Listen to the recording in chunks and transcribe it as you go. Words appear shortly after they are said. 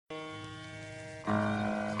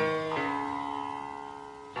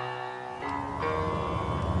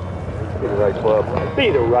right club. Be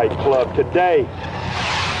the right club today.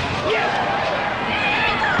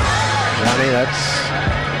 Johnny, that's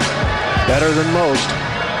better than most.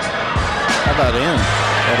 How about in?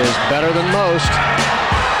 That is better than most.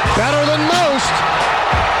 Better than most!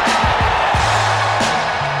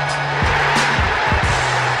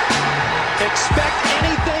 Expect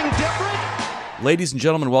anything different? Ladies and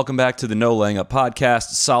gentlemen, welcome back to the No Laying Up podcast.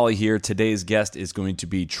 Solly here. Today's guest is going to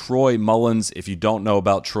be Troy Mullins. If you don't know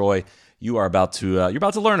about Troy, you're about to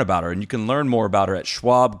learn about her, and you can learn more about her at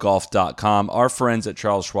schwabgolf.com. Our friends at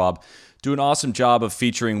Charles Schwab do an awesome job of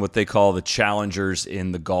featuring what they call the challengers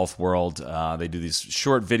in the golf world. They do these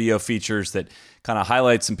short video features that kind of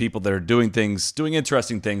highlight some people that are doing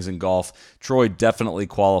interesting things in golf. Troy definitely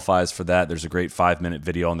qualifies for that. There's a great 5-minute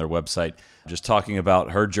video on their website just talking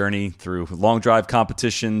about her journey through long drive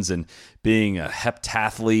competitions and being a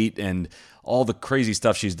heptathlete and all the crazy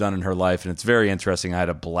stuff she's done in her life, and it's very interesting. I had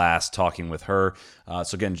a blast talking with her.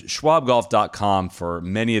 So again, schwabgolf.com for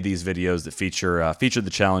many of these videos that feature the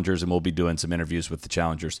challengers, and we'll be doing some interviews with the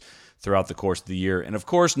challengers throughout the course of the year. And of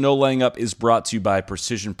course, No Laying Up is brought to you by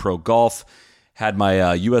Precision Pro Golf. Had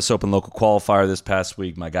my U.S. Open local qualifier this past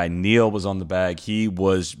week. My guy Neil was on the bag. He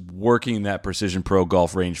was working that Precision Pro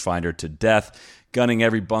Golf rangefinder to death, gunning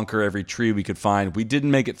every bunker, every tree we could find. We didn't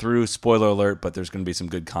make it through, spoiler alert, but there's going to be some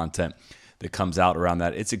good content that comes out around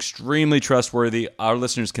that. It's extremely trustworthy. Our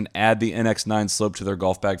listeners can add the NX9 slope to their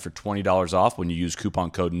golf bag for $20 off when you use coupon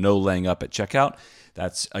code NOLAYINGUP at checkout.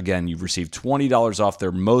 That's, again, you've received $20 off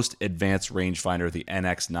their most advanced rangefinder, the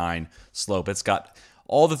NX9 slope. It's got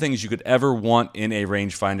all the things you could ever want in a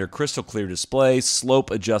rangefinder: crystal clear display, slope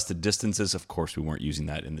adjusted distances. Of course, we weren't using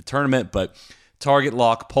that in the tournament, but target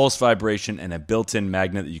lock, pulse vibration, and a built-in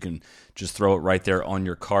magnet that you can just throw it right there on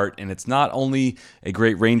your cart. And it's not only a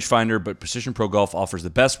great rangefinder, but Precision Pro Golf offers the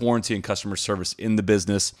best warranty and customer service in the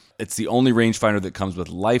business. It's the only rangefinder that comes with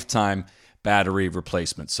lifetime battery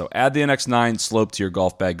replacement. So add the NX9 slope to your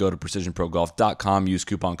golf bag. Go to precisionprogolf.com. Use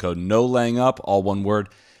coupon code NOLAYINGUP, all one word,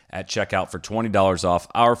 at checkout for $20 off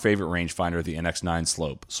our favorite rangefinder, the NX9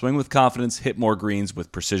 slope. Swing with confidence, hit more greens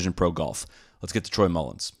with Precision Pro Golf. Let's get to Troy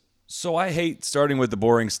Mullins. So I hate starting with the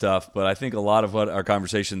boring stuff, but I think a lot of what our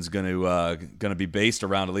conversation is going to be based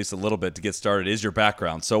around, at least a little bit to get started, is your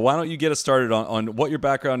background. So why don't you get us started on what your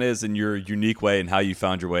background is in your unique way and how you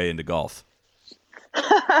found your way into golf?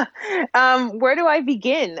 Where do I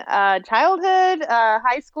begin? Childhood,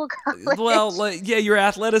 high school, college? Well, your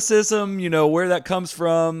athleticism, where that comes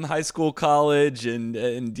from, high school, college,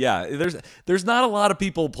 and yeah, there's not a lot of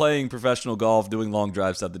people playing professional golf, doing long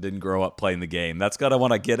drive stuff that didn't grow up playing the game. That's what I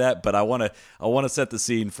want to get at, but I want to set the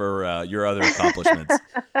scene for your other accomplishments.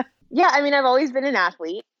 Yeah, I mean, I've always been an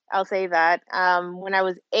athlete. I'll say that. When I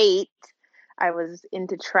was 8, I was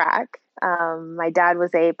into track. My dad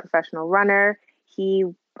was a professional runner. He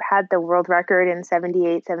had the world record in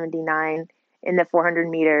 78, 79 in the 400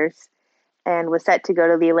 meters and was set to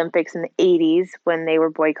go to the Olympics in the 80s when they were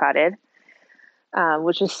boycotted,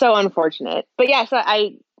 which is so unfortunate. But yeah, so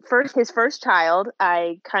his first child,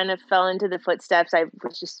 I kind of fell into the footsteps. I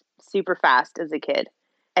was just super fast as a kid.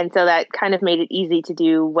 And so that kind of made it easy to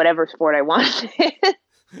do whatever sport I wanted.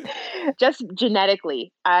 Just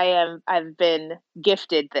genetically, I've been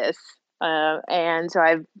gifted this. And so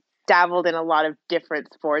I've dabbled in a lot of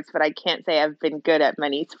different sports, but I can't say I've been good at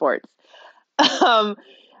many sports. I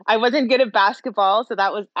wasn't good at basketball, so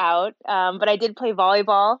that was out. But I did play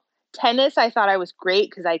volleyball. Tennis, I thought I was great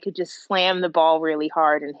because I could just slam the ball really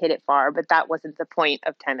hard and hit it far, but that wasn't the point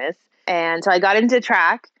of tennis. And so I got into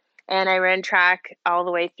track, and I ran track all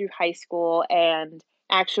the way through high school. And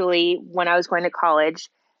actually, when I was going to college,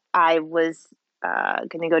 I was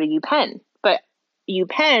going to go to UPenn. But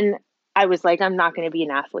UPenn, I was like, I'm not going to be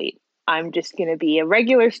an athlete. I'm just going to be a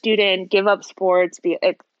regular student, give up sports,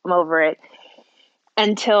 I'm over it.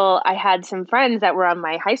 Until I had some friends that were on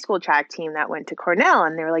my high school track team that went to Cornell,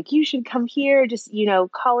 and they were like, you should come here. Just,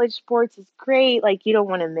 college sports is great. Like, you don't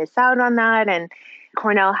want to miss out on that. And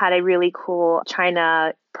Cornell had a really cool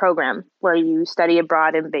China program where you study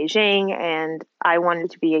abroad in Beijing. And I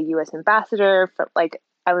wanted to be a U.S. ambassador.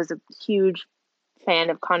 I was a huge fan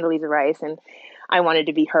of Condoleezza Rice, and I wanted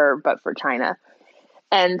to be her, but for China.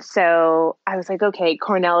 And so I was like, okay,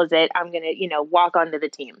 Cornell is it. I'm going to, walk onto the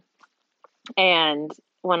team. And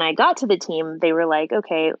when I got to the team, they were like,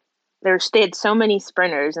 okay, they had so many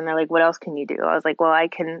sprinters, and they're like, what else can you do? I was like, well, I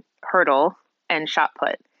can hurdle and shot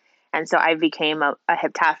put. And so I became a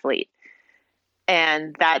heptathlete.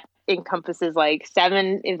 And that encompasses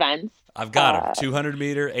 7 events. I've got them. 200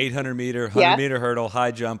 meter, 800 meter, 100 meter hurdle,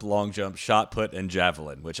 high jump, long jump, shot put, and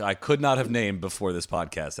javelin, which I could not have named before this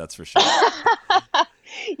podcast. That's for sure.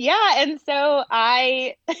 Yeah, and so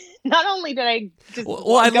I not only did I just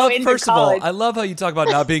Well, I go love, into first of all, college. I love how you talk about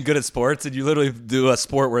not being good at sports and you literally do a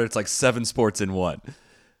sport where it's like 7 sports in one.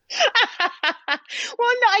 Well,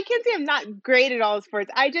 no, I can't say I'm not great at all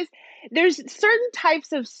sports. There's certain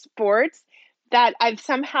types of sports that I've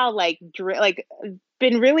somehow like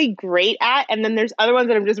been really great at, and then there's other ones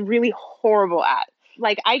that I'm just really horrible at.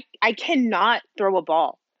 Like I cannot throw a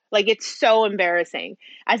ball. Like it's so embarrassing.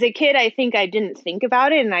 As a kid, I think I didn't think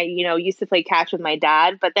about it, and I used to play catch with my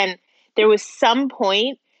dad. But then there was some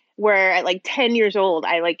point where at like 10 years old,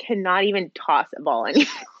 I like cannot even toss a ball anymore.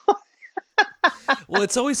 Well,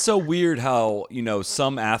 it's always so weird how,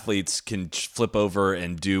 some athletes can flip over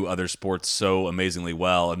and do other sports so amazingly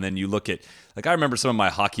well. And then you look at, like, I remember some of my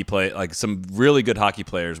some really good hockey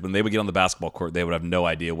players, when they would get on the basketball court, they would have no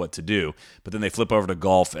idea what to do. But then they flip over to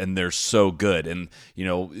golf and they're so good. And,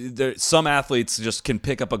 some athletes just can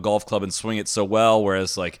pick up a golf club and swing it so well,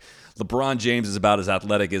 whereas, like, LeBron James is about as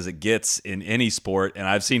athletic as it gets in any sport, and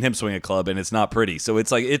I've seen him swing a club, and it's not pretty. So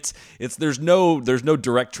it's like there's no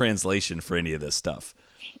direct translation for any of this stuff.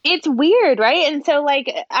 It's weird, right? And so like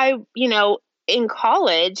in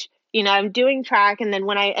college, I'm doing track, and then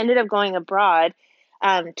when I ended up going abroad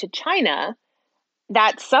to China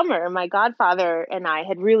that summer, my godfather and I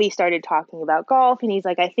had really started talking about golf, and he's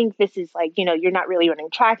like, I think this is like, you're not really running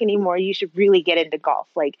track anymore. You should really get into golf.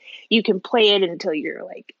 Like you can play it until you're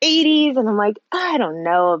like 80s. And I'm like, I don't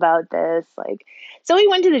know about this. Like, so we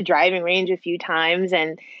went to the driving range a few times,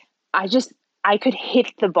 and I could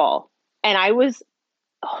hit the ball, and I was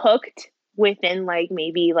hooked within like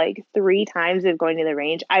maybe like 3 times of going to the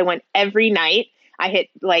range. I went every night. I hit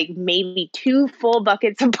like maybe 2 full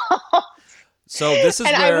buckets of balls. So this is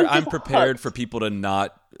And where I'm prepared hooked. for people to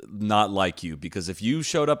not like you, because if you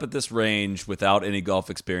showed up at this range without any golf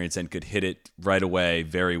experience and could hit it right away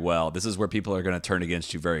very well, this is where people are going to turn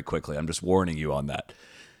against you very quickly. I'm just warning you on that.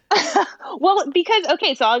 Well, because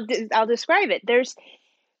okay, so I'll describe it. There's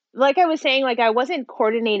like I was saying, like I wasn't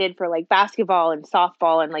coordinated for like basketball and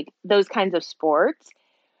softball and like those kinds of sports,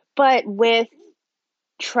 but with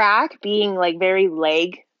track being like very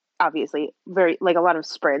leg, obviously very like a lot of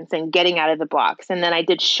sprints and getting out of the blocks, and then I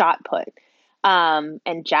did shot put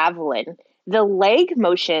and javelin. The leg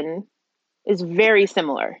motion is very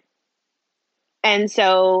similar, and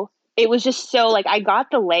so it was just so like I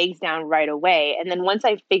got the legs down right away, and then once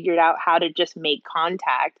I figured out how to just make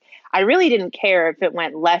contact, I really didn't care if it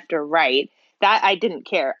went left or right. That I didn't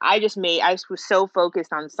care. I was so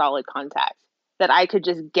focused on solid contact that I could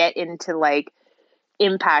just get into like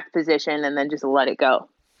impact position and then just let it go.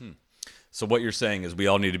 So what you're saying is we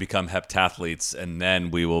all need to become heptathletes, and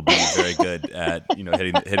then we will be very good at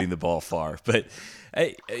hitting the ball far. But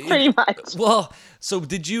Pretty much. Well, so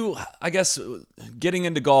did you? I guess getting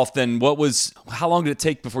into golf, then how long did it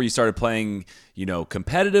take before you started playing?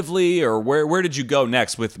 Competitively, or where did you go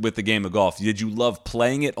next with the game of golf? Did you love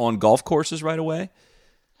playing it on golf courses right away?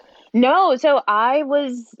 No, so I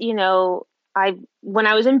was, when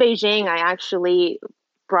I was in Beijing, I actually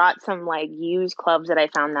brought some like used clubs that I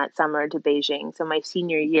found that summer to Beijing. So my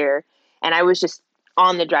senior year, and I was just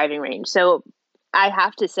on the driving range. So I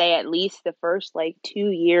have to say, at least the first like 2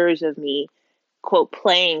 years of me, quote,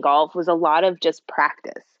 playing golf was a lot of just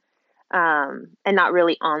practice, and not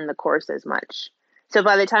really on the course as much. So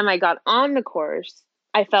by the time I got on the course,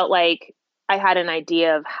 I felt like I had an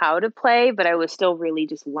idea of how to play, but I was still really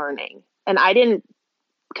just learning. And I didn't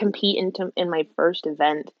compete in my first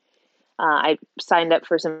event. I signed up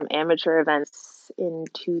for some amateur events in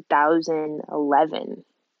 2011.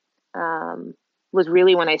 Was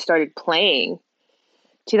really when I started playing.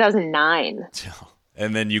 2009.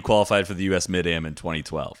 And then you qualified for the U.S. Mid-Am in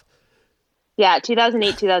 2012. Yeah,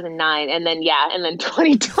 2008, 2009, and then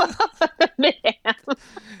 2012 Mid-Am.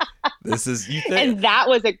 And that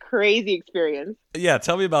was a crazy experience. Yeah,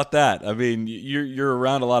 tell me about that. I mean, you're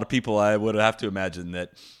around a lot of people. I would have to imagine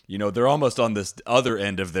that they're almost on this other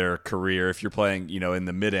end of their career. If you're playing, in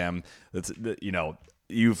the Mid-Am, that's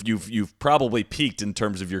you've probably peaked in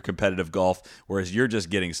terms of your competitive golf, whereas you're just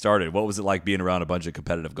getting started. What was it like being around a bunch of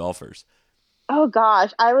competitive golfers? Oh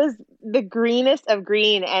gosh, I was the greenest of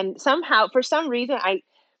green, and somehow, for some reason,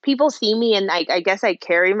 people see me, and I guess I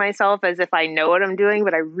carry myself as if I know what I'm doing,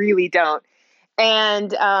 but I really don't.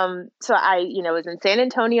 And so I, was in San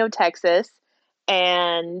Antonio, Texas,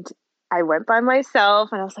 and I went by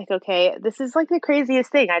myself, and I was like, okay, this is like the craziest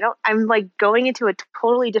thing. I'm like going into a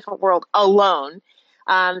totally different world alone.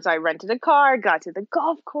 So I rented a car, got to the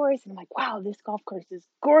golf course, and I'm like, wow, this golf course is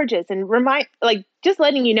gorgeous. And just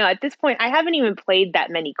letting you know, at this point, I haven't even played that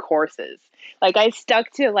many courses. Like I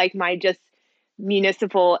stuck to like my just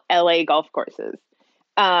municipal LA golf courses.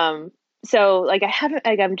 So like I haven't,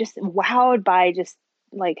 like I'm just wowed by just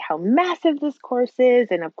like how massive this course is,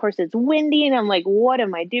 and of course it's windy, and I'm like, what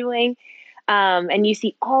am I doing? And you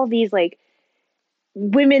see all these like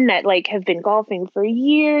women that like have been golfing for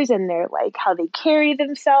years, and they're like how they carry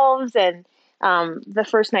themselves. And the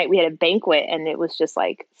first night we had a banquet, and it was just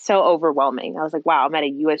like so overwhelming. I was like, wow, I'm at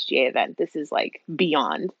a USGA event. This is like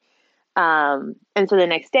beyond. And so the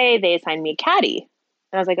next day they assigned me a caddy.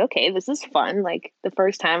 And I was like, okay, this is fun. Like the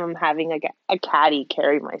first time I'm having like a caddy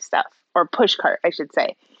carry my stuff, or push cart, I should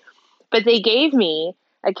say. But they gave me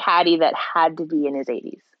a caddy that had to be in his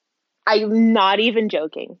 80s. I'm not even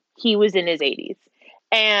joking. He was in his 80s.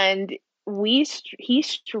 And he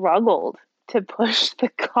struggled to push the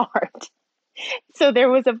cart. So there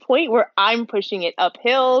was a point where I'm pushing it up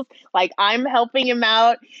hills, like I'm helping him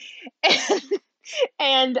out.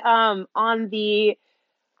 And on the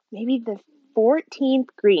maybe the 14th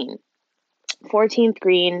green, 14th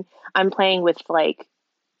green, I'm playing with like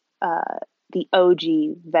the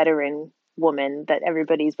OG veteran woman that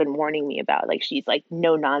everybody's been warning me about. Like she's like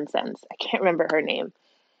no nonsense. I can't remember her name.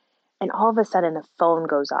 And all of a sudden a phone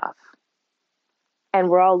goes off. And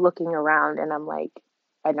we're all looking around, and I'm like,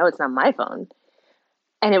 I know it's not my phone.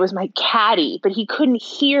 And it was my caddy, but he couldn't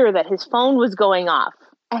hear that his phone was going off.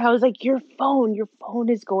 And I was like, your phone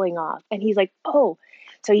is going off. And he's like, oh.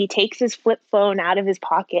 So he takes his flip phone out of his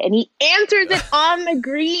pocket and he answers it on the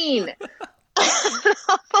green.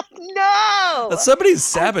 No. Somebody's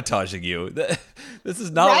sabotaging you. This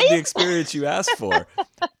is not right? the experience you asked for. And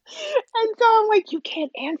so I'm like, you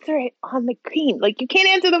can't answer it on the green. Like, you can't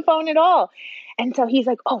answer the phone at all. And so he's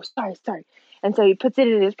like, oh, sorry. And so he puts it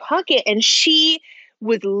in his pocket, and she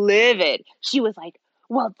was livid. She was like,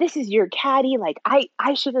 well, this is your caddy. Like,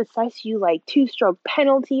 I should assess you like 2-stroke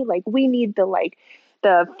penalty. Like, we need the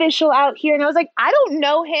official out here. And I was like, I don't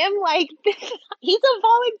know him. Like, he's a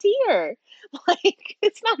volunteer. Like,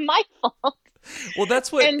 it's not my fault. Well,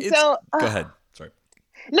 that's what. And so, go ahead. Sorry.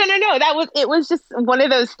 No. It was just one of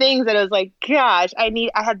those things that I was like, gosh, I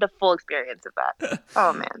had the full experience of that.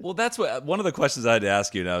 Oh man. Well, that's one of the questions I had to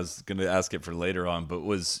ask you, and I was going to ask it for later on, but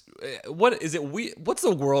what's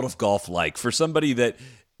the world of golf like for somebody that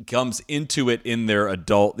comes into it in their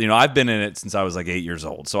adult? I've been in it since I was like 8 years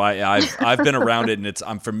old, so I've been around it, and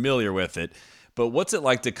I'm familiar with it. But what's it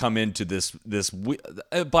like to come into this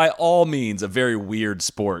by all means a very weird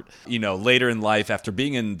sport? Later in life, after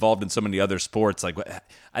being involved in so many other sports, like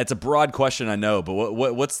it's a broad question, I know, but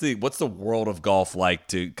what's the world of golf like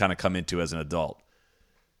to kind of come into as an adult?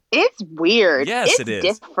 It's weird. Yes, it is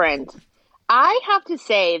different. I have to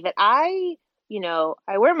say that I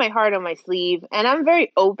wear my heart on my sleeve, and I'm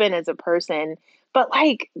very open as a person. But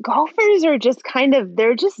like golfers are just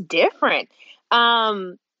they're just different.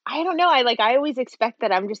 I don't know. I always expect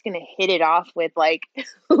that I'm just going to hit it off with like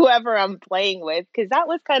whoever I'm playing with, because that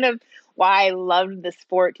was kind of why I loved the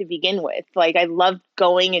sport to begin with. Like I loved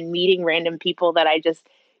going and meeting random people that I just,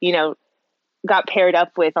 got paired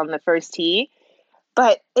up with on the first tee.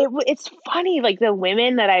 But it's funny, like the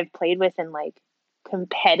women that I've played with in like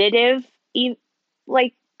competitive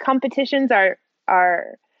like competitions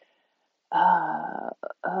are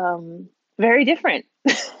very different.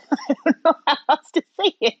 I don't know how else to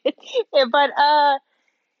say it, but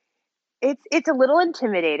it's a little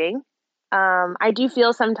intimidating. I do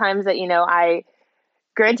feel sometimes that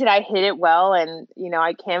granted I hit it well, and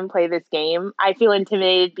I can play this game. I feel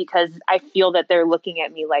intimidated because I feel that they're looking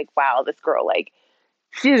at me like, wow, this girl, like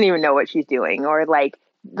she doesn't even know what she's doing, or like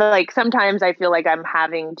sometimes I feel like I'm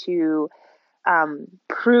having to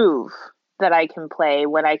prove that I can play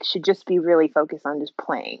when I should just be really focused on just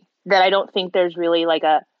playing. That I don't think there's really like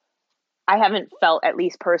I haven't felt, at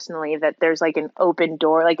least personally, that there's like an open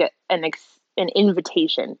door, like an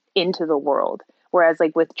invitation into the world. Whereas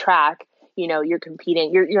like with track, you're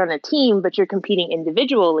competing, you're on a team, but you're competing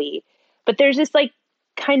individually. But there's this like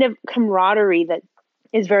kind of camaraderie that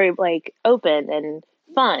is very like open and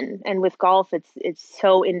fun. And with golf, it's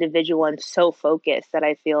so individual and so focused that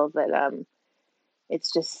I feel that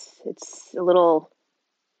it's a little,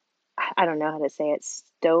 I don't know how to say it,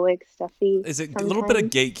 stoic, stuffy. Is it sometimes. A little bit of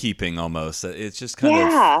gatekeeping almost? It's just kind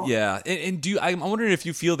of, yeah. And I'm wondering if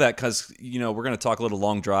you feel that, because, we're going to talk a little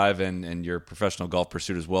long drive and your professional golf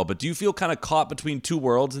pursuit as well, but do you feel kind of caught between two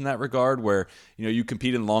worlds in that regard where, you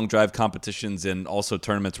compete in long drive competitions and also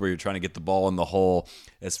tournaments where you're trying to get the ball in the hole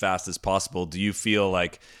as fast as possible? Do you feel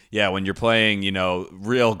like, when you're playing,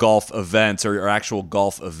 real golf events or actual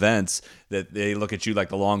golf events, that they look at you like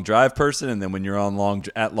the long drive person, and then when you're on long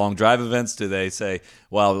drive events, do they say,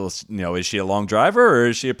 well, is she a long driver or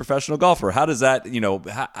is she a professional golfer? How does that,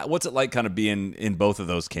 what's it like kind of being in both of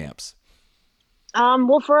those camps?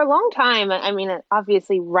 Well, for a long time, I mean,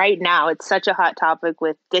 obviously, right now it's such a hot topic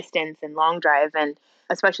with distance and long drive, and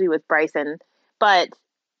especially with Bryson. But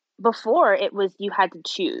before, it was you had to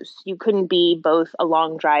choose. You couldn't be both a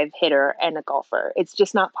long drive hitter and a golfer. It's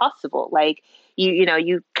just not possible. Like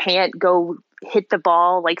you can't go hit the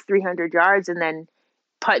ball like 300 yards and then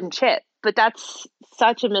putt and chip. But that's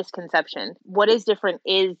such a misconception. What is different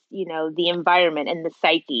is, the environment and the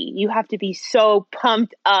psyche. You have to be so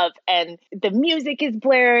pumped up and the music is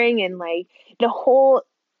blaring and like the whole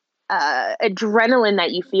adrenaline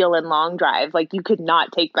that you feel in long drive. Like you could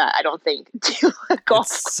not take that, I don't think, to a golf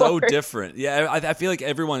It's course. so different. Yeah, I feel like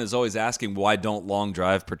everyone is always asking why don't long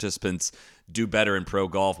drive participants do better in pro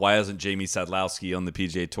golf? Why isn't Jamie Sadlowski on the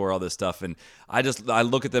PGA Tour? All this stuff, and I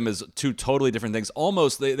look at them as two totally different things.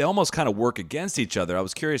 Almost they almost kind of work against each other. I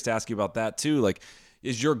was curious to ask you about that too. Like,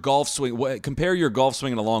 is your golf swing? Compare your golf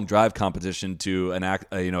swing in a long drive competition to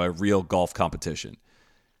a real golf competition.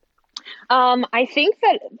 I think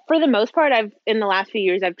that for the most part, in the last few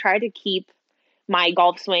years, I've tried to keep my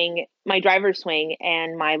golf swing, my driver swing,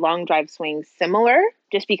 and my long drive swing similar,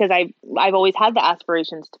 just because I've always had the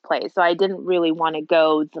aspirations to play. So I didn't really want to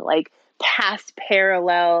go to like pass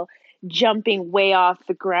parallel, jumping way off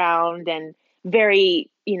the ground, and very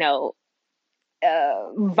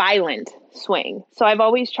violent swing. So I've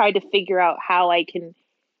always tried to figure out how I can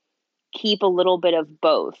keep a little bit of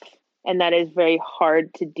both. And that is very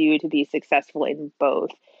hard to do, to be successful in both.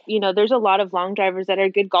 There's a lot of long drivers that are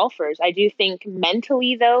good golfers. I do think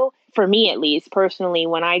mentally, though, for me at least, personally,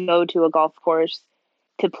 when I go to a golf course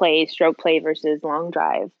to play stroke play versus long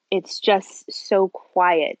drive, it's just so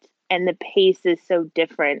quiet and the pace is so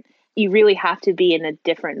different. You really have to be in a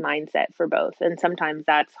different mindset for both. And sometimes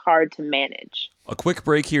that's hard to manage. A quick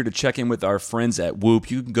break here to check in with our friends at Whoop.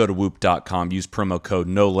 You can go to whoop.com, use promo code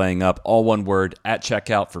NOLAYINGUP, all one word, at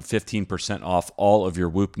checkout for 15% off all of your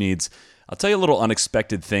Whoop needs. I'll tell you a little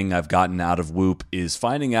unexpected thing I've gotten out of Whoop is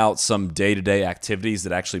finding out some day-to-day activities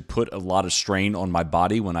that actually put a lot of strain on my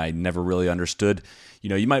body when I never really understood.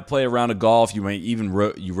 You might play a round of golf, you might even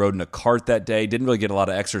you rode in a cart that day, didn't really get a lot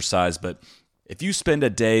of exercise, but if you spend a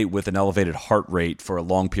day with an elevated heart rate for a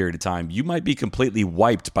long period of time, you might be completely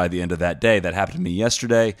wiped by the end of that day. That happened to me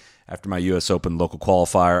yesterday after my U.S. Open local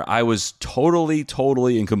qualifier. I was totally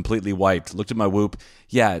and completely wiped. Looked at my Whoop.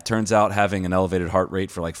 Yeah, it turns out having an elevated heart rate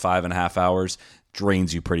for like 5.5 hours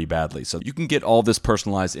drains you pretty badly. So you can get all this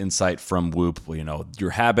personalized insight from Whoop.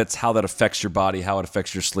 Your habits, how that affects your body, how it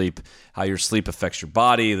affects your sleep, how your sleep affects your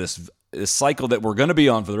body, this cycle that we're going to be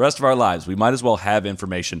on for the rest of our lives. We might as well have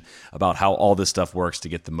information about how all this stuff works to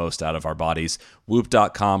get the most out of our bodies.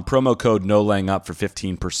 Whoop.com, promo code NOLAYINGUP for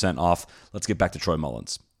 15% off. Let's get back to Troy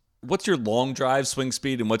Mullins. What's your long drive swing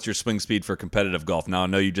speed and what's your swing speed for competitive golf? Now, I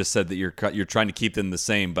know you just said that you're trying to keep them the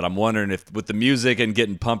same, but I'm wondering if with the music and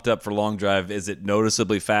getting pumped up for long drive, is it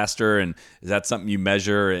noticeably faster? And is that something you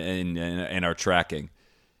measure and are tracking?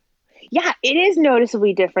 Yeah, it is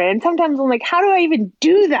noticeably different. And sometimes I'm like, how do I even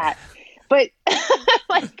do that? But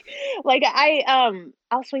I'll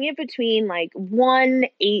swing it between like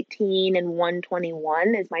 118 and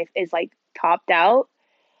 121 is like topped out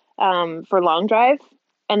for long drive.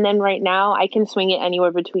 And then right now I can swing it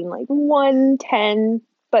anywhere between like 110,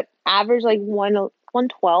 but average like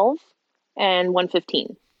 112 and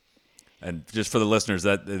 115. And just for the listeners,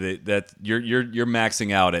 that you're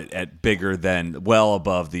maxing out at bigger than, well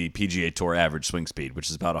above the PGA Tour average swing speed,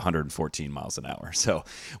 which is about 114 miles an hour. So,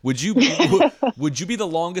 would you be the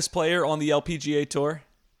longest player on the LPGA Tour?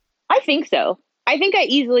 I think so. I think I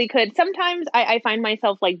easily could. Sometimes I find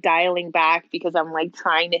myself like dialing back because I'm like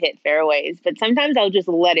trying to hit fairways, but sometimes I'll just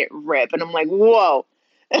let it rip, and I'm like, whoa,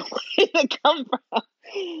 where did it come from?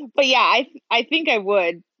 But yeah, I think I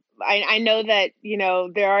would. I know that,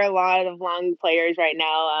 there are a lot of long players right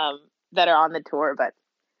now that are on the tour, but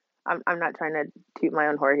I'm not trying to toot my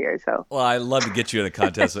own horn here. So, well, I'd love to get you in a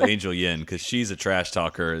contest with Angel Yin because she's a trash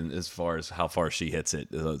talker as far as how far she hits it.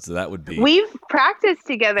 So that would be. We've practiced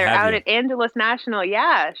together out at Angeles National.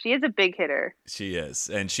 Yeah, she is a big hitter. She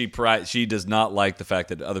is, and she does not like the fact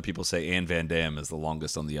that other people say Ann Van Dam is the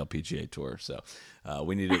longest on the LPGA Tour. So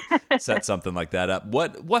we need to set something like that up.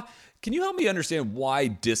 What? Can you help me understand why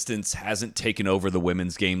distance hasn't taken over the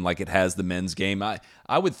women's game like it has the men's game? I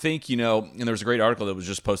would think, and there was a great article that was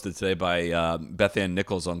just posted today by Beth Ann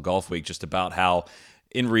Nichols on Golf Week just about how,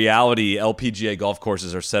 in reality, LPGA golf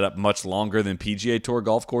courses are set up much longer than PGA Tour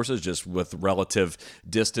golf courses, just with relative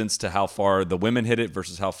distance to how far the women hit it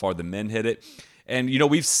versus how far the men hit it. And,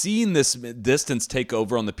 we've seen this distance take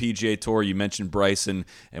over on the PGA Tour. You mentioned Bryson,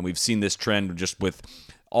 and we've seen this trend just with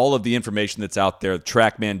all of the information that's out there,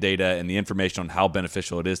 TrackMan data, and the information on how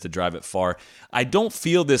beneficial it is to drive it far. I don't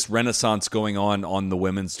feel this renaissance going on the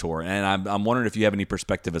women's tour, and I'm wondering if you have any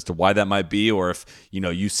perspective as to why that might be, or if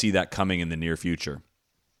you see that coming in the near future.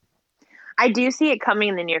 I do see it coming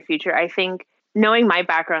in the near future. I think knowing my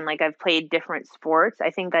background, like I've played different sports, I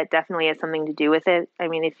think that definitely has something to do with it. I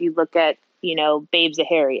mean, if you look at, Babe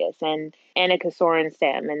Zaharias and Annika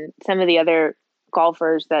Sorenstam and some of the other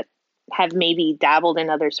golfers that have maybe dabbled in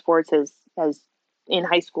other sports as in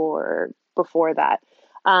high school or before that,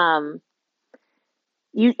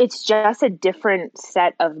 it's just a different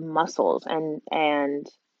set of muscles and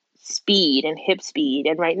speed and hip speed.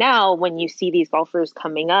 And right now, when you see these golfers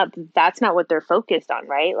coming up, that's not what they're focused on,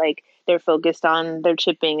 right? Like they're focused on their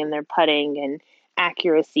chipping and their putting and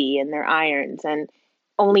accuracy and their irons. And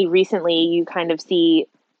only recently you kind of see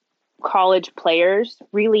college players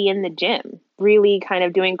really in the gym, really kind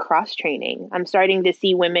of doing cross training. I'm starting to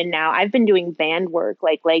see women now. I've been doing band work,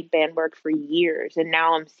 like leg band work for years. And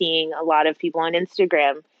now I'm seeing a lot of people on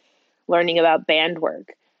Instagram learning about band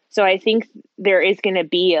work. So I think there is going to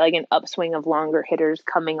be like an upswing of longer hitters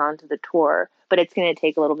coming onto the tour, but it's going to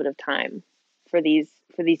take a little bit of time for these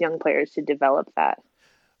young players to develop that.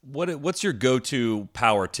 What's your go-to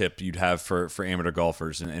power tip you'd have for amateur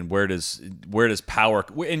golfers, and where does power,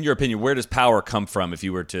 in your opinion, where does power come from if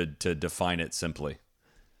you were to define it simply?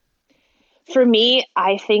 For me,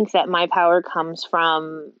 I think that my power comes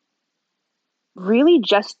from really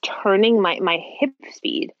just turning my hip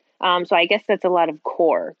speed. So I guess that's a lot of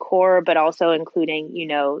core, but also including,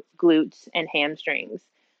 glutes and hamstrings.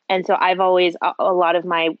 And so I've always, a lot of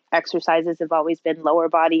my exercises have always been lower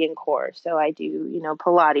body and core. So I do,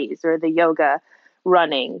 Pilates or the yoga,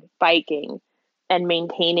 running, biking, and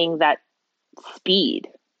maintaining that speed.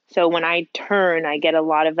 So when I turn, I get a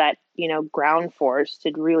lot of that, ground force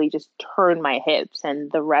to really just turn my hips,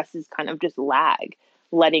 and the rest is kind of just lag,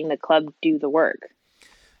 letting the club do the work.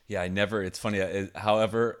 Yeah, it's funny.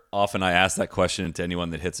 However often I ask that question to anyone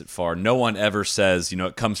that hits it far, no one ever says,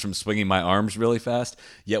 it comes from swinging my arms really fast.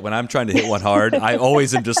 Yet when I'm trying to hit one hard, I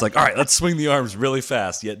always am just like, all right, let's swing the arms really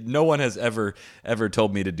fast. Yet no one has ever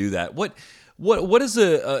told me to do that. What is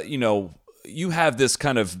you have this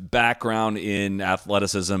kind of background in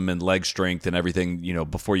athleticism and leg strength and everything,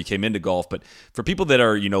 before you came into golf. But for people that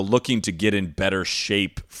are, looking to get in better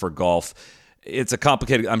shape for golf, it's a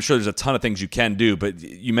complicated, I'm sure there's a ton of things you can do, but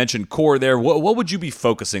you mentioned core there. What would you be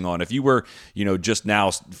focusing on if you were, just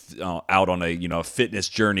now out on a fitness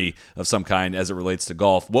journey of some kind as it relates to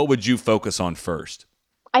golf? What would you focus on first?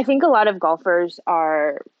 I think a lot of golfers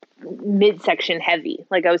are midsection heavy.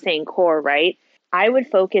 Like I was saying, core, right? I would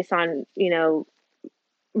focus on,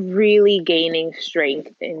 really gaining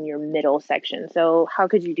strength in your middle section. So how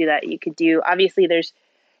could you do that? You could do, obviously there's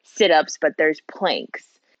sit-ups, but there's planks.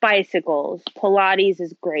 Bicycles, Pilates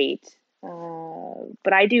is great,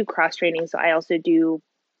 but I do cross training, so I also do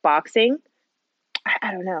boxing.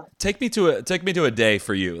 I don't know. Take me to a day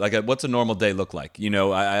for you. Like, what's a normal day look like?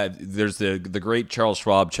 There's the great Charles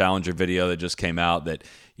Schwab Challenger video that just came out that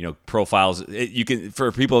profiles. You can,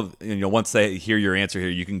 for people, once they hear your answer here,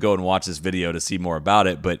 you can go and watch this video to see more about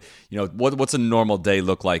it. But what's a normal day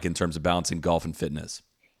look like in terms of balancing golf and fitness?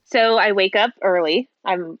 So I wake up early.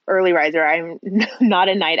 I'm early riser. I'm not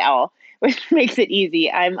a night owl, which makes it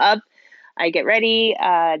easy. I'm up. I get ready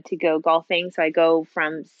to go golfing. So I go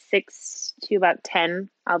from 6 to about 10.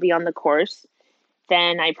 I'll be on the course.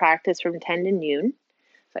 Then I practice from 10 to noon.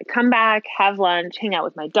 So I come back, have lunch, hang out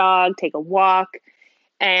with my dog, take a walk.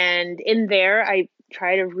 And in there, I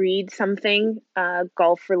try to read something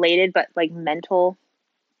golf related, but like mental,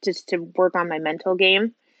 just to work on my mental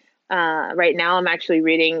game. Right now, I'm actually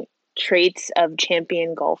reading Traits of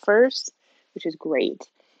Champion Golfers, which is great.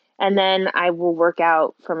 And then I will work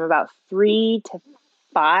out from about 3 to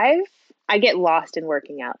 5. I get lost in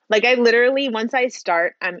working out. Like I literally, once I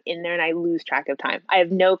start, I'm in there and I lose track of time. I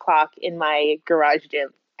have no clock in my garage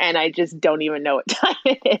gym, and I just don't even know what time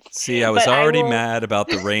it is. See, I was already mad about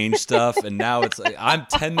the range stuff, and now it's like I'm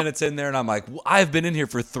 10 minutes in there, and I'm like, I've been in here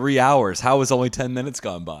for 3 hours. How has only 10 minutes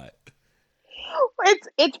gone by?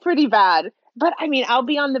 It's pretty bad. But I mean, I'll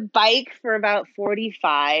be on the bike for about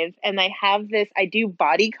 45, and I do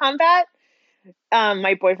body combat.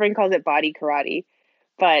 My boyfriend calls it body karate,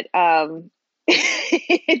 but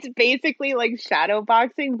it's basically like shadow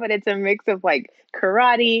boxing, but it's a mix of like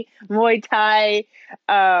karate, Muay Thai,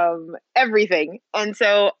 everything. And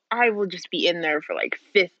so I will just be in there for like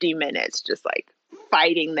 50 minutes, just like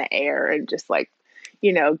fighting the air and just like,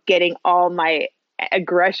 getting all my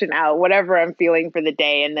aggression out, whatever I'm feeling for the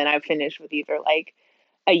day. And then I finish with either like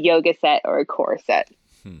a yoga set or a core set.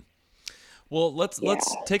 Well, let's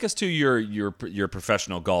take us to your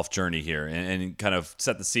professional golf journey here, and kind of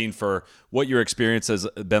set the scene for what your experience has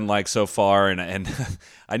been like so far. And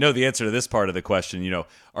I know the answer to this part of the question.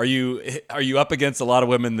 Are you up against a lot of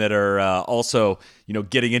women that are also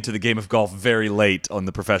getting into the game of golf very late on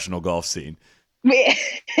the professional golf scene?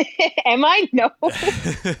 Am I? No.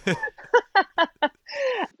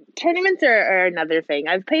 Tournaments are another thing.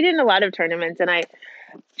 I've played in a lot of tournaments, and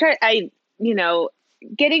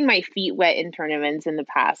getting my feet wet in tournaments in the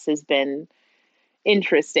past has been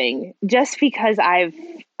interesting, just because I've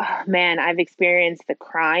experienced the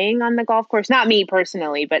crying on the golf course. Not me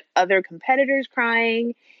personally, but other competitors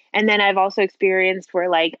crying. And then I've also experienced where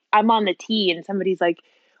like I'm on the tee and somebody's like,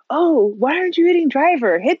 "Oh, why aren't you hitting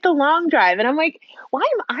driver? Hit the long drive." And I'm like, why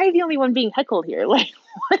am I the only one being heckled here? Like,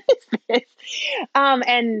 what is this?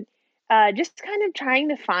 And just kind of trying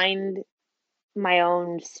to find my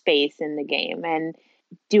own space in the game. And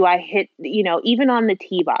do I hit, even on the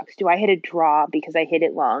tee box, do I hit a draw because I hit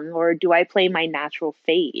it long, or do I play my natural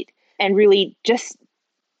fade? And really just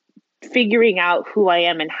figuring out who I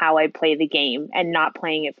am and how I play the game, and not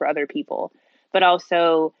playing it for other people, but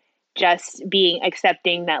also just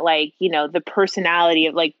accepting that, like, the personality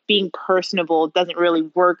of like being personable doesn't really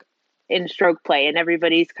work in stroke play, and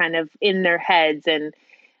everybody's kind of in their heads. And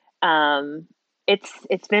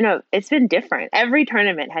it's been different. Every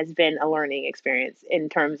tournament has been a learning experience in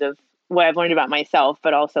terms of what I've learned about myself,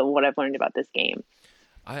 but also what I've learned about this game.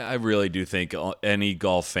 I really do think any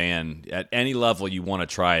golf fan at any level you want to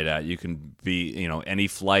try it at, you can be, any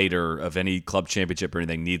flight or of any club championship or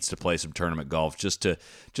anything, needs to play some tournament golf just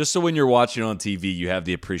so when you're watching on TV, you have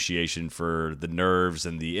the appreciation for the nerves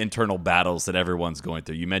and the internal battles that everyone's going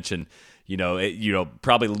through. You mentioned,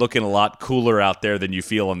 probably looking a lot cooler out there than you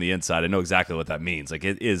feel on the inside. I know exactly what that means. Like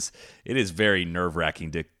it is very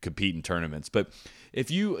nerve-wracking to compete in tournaments, but if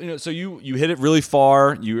you hit it really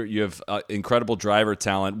far, you have incredible driver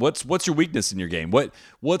talent. What's your weakness in your game?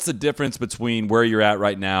 What's the difference between where you're at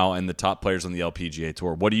right now and the top players on the LPGA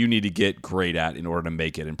Tour? What do you need to get great at in order to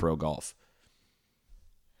make it in pro golf?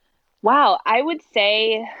 Wow, I would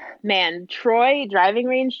say, man, driving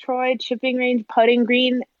range, chipping range, putting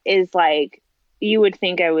green is like, you would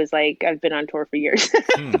think I was like, I've been on tour for years. That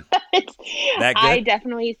good? I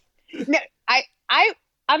definitely, no,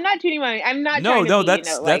 I'm not tuning my. I'm not. No,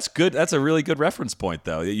 that's good. That's a really good reference point,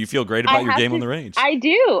 though. You feel great about your game on the range. I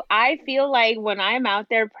do. I feel like when I'm out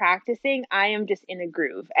there practicing, I am just in a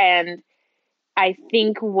groove, and I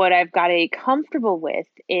think what I've got to get comfortable with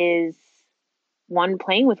is, one,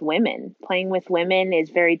 playing with women. Playing with women is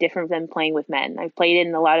very different than playing with men. I've played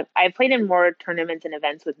in more tournaments and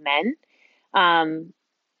events with men,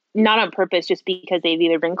 not on purpose, just because they've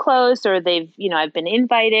either been close or I've been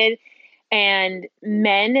invited. And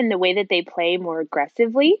men, and the way that they play more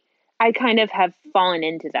aggressively, I kind of have fallen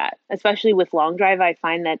into that. Especially with long drive, I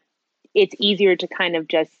find that it's easier to kind of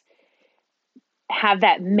just have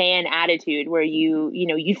that man attitude where you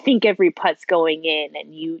think every putt's going in,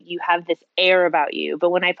 and you have this air about you.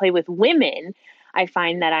 But when I play with women, I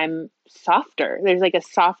find that I'm softer. There's like a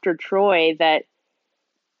softer Troy that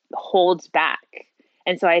holds back.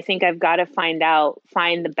 And so I think I've got to find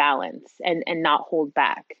the balance and not hold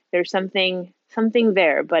back. There's something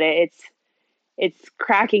there, but it's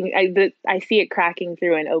cracking. I see it cracking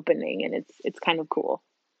through an opening, and it's kind of cool.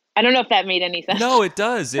 I don't know if that made any sense. No, it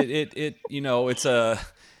does. It's I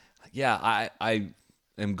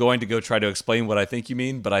am going to go try to explain what I think you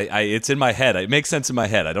mean, but it's in my head. It makes sense in my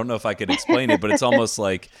head. I don't know if I can explain it, but it's almost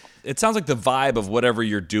like, it sounds like the vibe of whatever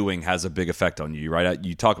you're doing has a big effect on you, right?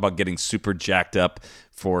 You talk about getting super jacked up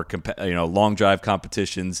for long drive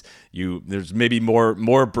competitions. There's maybe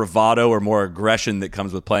more bravado or more aggression that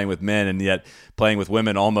comes with playing with men, and yet playing with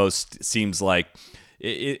women almost seems like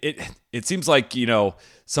it seems like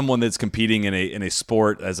someone that's competing in a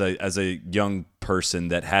sport as a young person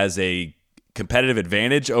that has a competitive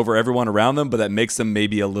advantage over everyone around them, but that makes them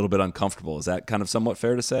maybe a little bit uncomfortable. Is that kind of somewhat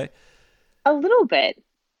fair to say? A little bit.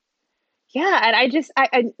 Yeah. And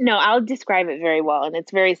I'll describe it very well. And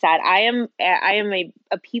it's very sad. I am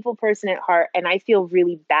a people person at heart, and I feel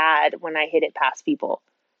really bad when I hit it past people.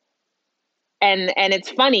 And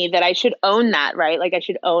it's funny that I should own that, right? Like, I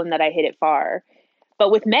should own that I hit it far.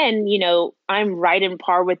 But with men, I'm right in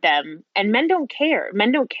par with them, and men don't care.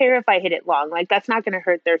 Men don't care if I hit it long. Like, that's not going to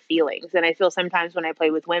hurt their feelings. And I feel sometimes when I play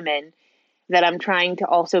with women that I'm trying to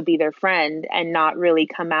also be their friend and not really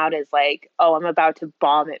come out as like, oh, I'm about to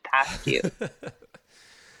bomb it past you.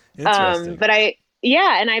 Interesting.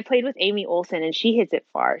 And I played with Amy Olsen, and she hits it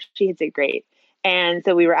far. She hits it great. And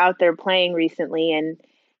so we were out there playing recently, and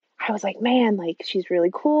I was like, man, like, she's really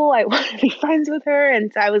cool. I want to be friends with her.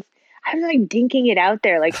 And so I'm like dinking it out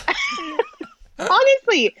there, like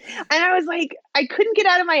honestly. And I was like, I couldn't get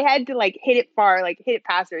out of my head to like hit it far, like hit it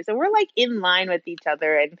past her. So we're like in line with each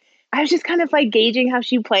other. And I was just kind of like gauging how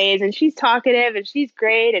she plays, and she's talkative and she's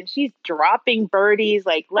great and she's dropping birdies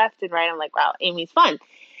like left and right. I'm like, wow, Amy's fun.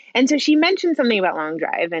 And so she mentioned something about long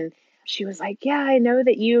drive, and she was like, yeah, I know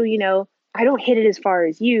that I don't hit it as far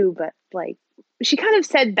as you, but like she kind of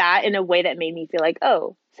said that in a way that made me feel like,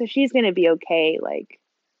 oh, so she's going to be okay, like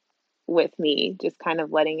with me just kind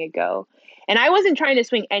of letting it go. And I wasn't trying to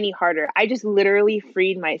swing any harder. I just literally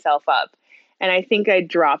freed myself up. And I think I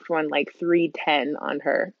dropped one like 310 on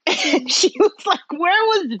her. And she was like, where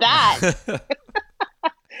was that?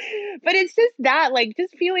 But it's just that, like,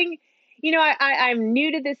 just feeling, I'm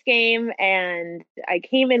new to this game and I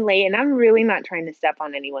came in late, and I'm really not trying to step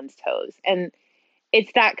on anyone's toes. And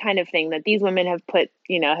it's that kind of thing that these women have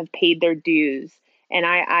have paid their dues. And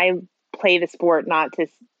I play the sport not to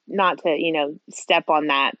step on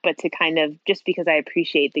that, but to kind of, just because I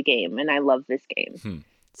appreciate the game and I love this game.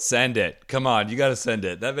 Send it. Come on, you got to send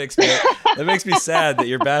it. That makes me sad that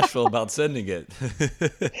you're bashful about sending it.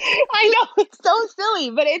 I know, it's so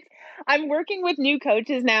silly, but I'm working with new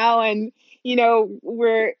coaches now, and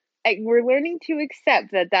we're learning to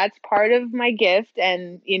accept that that's part of my gift,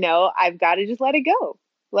 and I've got to just let it go.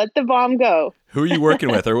 Let the bomb go. Who are you working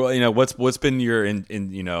with, or what's been your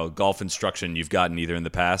in golf instruction you've gotten either in the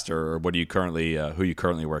past, or what are you currently who are you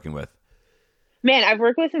currently working with? Man, I've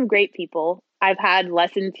worked with some great people. I've had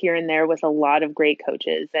lessons here and there with a lot of great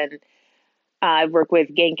coaches, and I've worked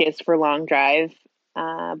with Genghis for long drive.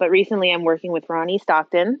 But recently I'm working with Ronnie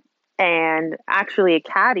Stockton, and actually a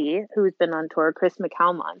caddy who's been on tour, Chris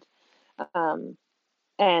McCalmont.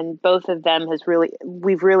 And both of them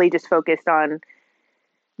we've really just focused on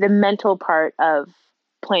the mental part of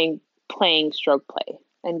playing stroke play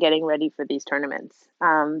and getting ready for these tournaments.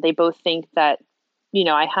 They both think that,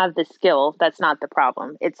 I have the skill. That's not the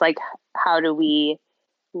problem. It's like, how do we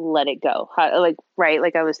let it go? Right.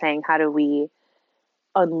 Like I was saying, how do we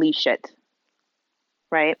unleash it?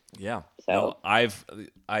 Right. Yeah. So no,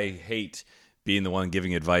 I hate being the one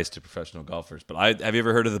giving advice to professional golfers, but have you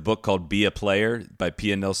ever heard of the book called Be a Player by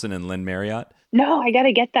Pia Nilsson and Lynn Marriott? No, I got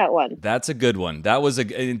to get that one. That's a good one.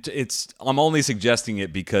 I'm only suggesting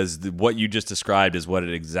it because what you just described is what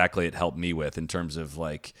it helped me with, in terms of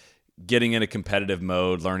like getting in a competitive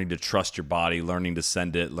mode, learning to trust your body, learning to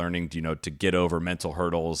send it, learning to get over mental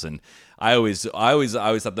hurdles. And I always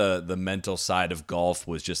thought the mental side of golf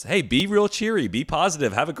was just, hey, be real cheery, be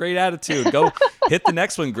positive, have a great attitude, go hit the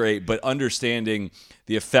next one great. But understanding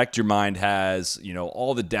the effect your mind has,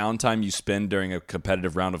 all the downtime you spend during a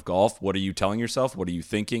competitive round of golf. What are you telling yourself? What are you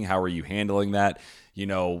thinking? How are you handling that?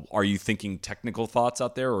 Are you thinking technical thoughts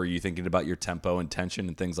out there, or are you thinking about your tempo and tension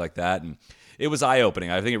and things like that? And it was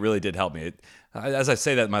eye-opening. I think it really did help me. As I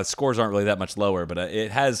say that, my scores aren't really that much lower, but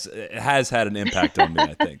it has had an impact on me,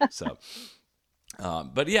 I think. So,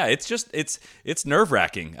 but yeah, it's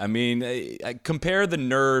nerve-wracking. I mean, I compare the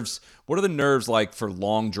nerves. What are the nerves like for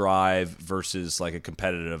long drive versus like a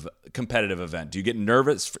competitive event? Do you get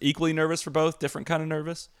equally nervous for both? Different kind of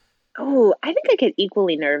nervous? Oh, I think I get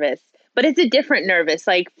equally nervous, but it's a different nervous.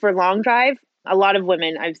 Like for long drive, a lot of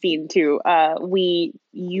women I've seen too,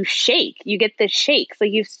 you shake, you get the shakes,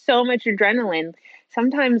 like you have so much adrenaline.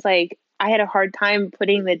 Sometimes like I had a hard time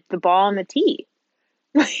putting the ball on the tee.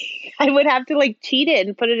 I would have to like cheat it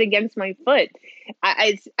and put it against my foot.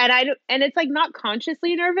 And it's like not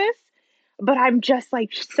consciously nervous, but I'm just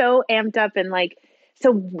like so amped up, and like,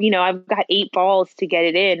 so, I've got 8 balls to get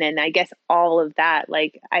it in. And I guess all of that,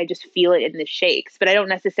 like, I just feel it in the shakes, but I don't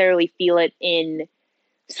necessarily feel it in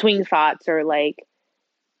swing thoughts, or like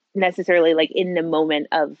necessarily like in the moment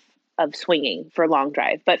of swinging for long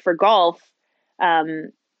drive. But for golf,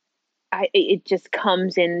 it just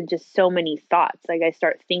comes in just so many thoughts. Like I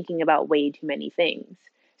start thinking about way too many things.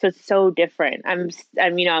 So it's so different. I'm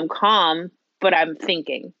calm, but I'm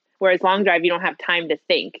thinking. Whereas long drive, you don't have time to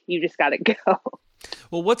think. You just got to go.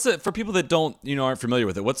 Well, for people that aren't familiar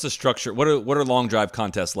with it, what's the structure? What are long drive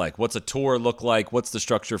contests like? What's a tour look like? What's the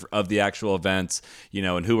structure of the actual events?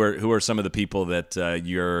 And who are some of the people that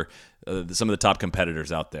some of the top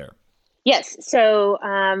competitors out there? Yes. So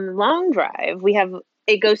long drive,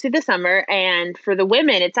 it goes through the summer, and for the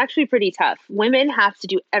women, it's actually pretty tough. Women have to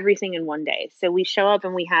do everything in one day. So we show up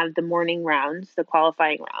and we have the morning rounds, the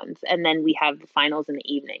qualifying rounds, and then we have the finals in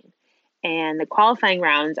the evening. And the qualifying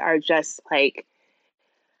rounds are just like,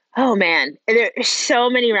 oh man, there's so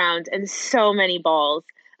many rounds and so many balls.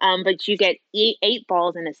 But you get eight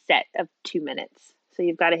balls in a set of 2 minutes. So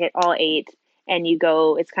you've got to hit all 8, and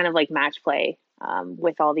it's kind of like match play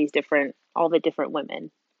with all the different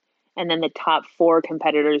women. And then the top 4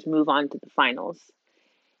 competitors move on to the finals.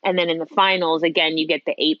 And then in the finals, again, you get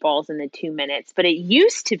the 8 balls in the 2 minutes. But it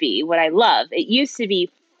used to be, what I love, it used to be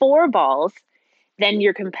 4 balls, then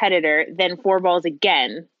your competitor, then 4 balls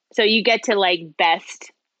again. So you get to like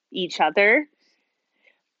best each other.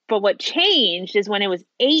 But what changed is when it was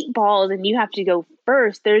 8 balls and you have to go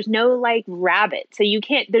first, there's no like rabbit. So you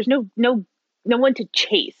can't, there's no one to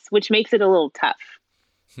chase, which makes it a little tough.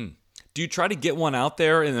 Do you try to get one out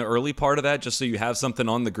there in the early part of that just so you have something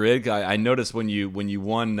on the grid? I noticed when you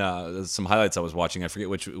won some highlights I was watching, I forget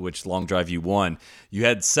which long drive you won. You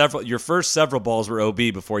had your first several balls were OB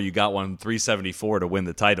before you got one 374 to win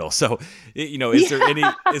the title. So, is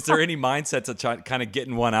there any mindset to try kind of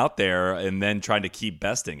getting one out there and then trying to keep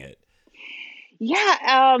besting it?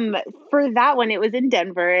 Yeah, for that one, it was in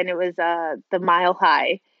Denver and it was the Mile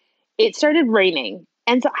High. It started raining.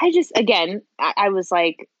 And so I just, again, I was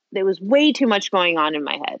like, there was way too much going on in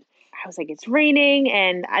my head. I was like, it's raining.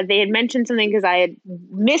 And they had mentioned something because I had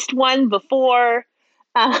missed one before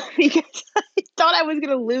because I thought I was going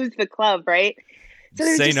to lose the club, right? So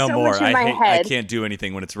there's Say just no so more. much in my I head. can't do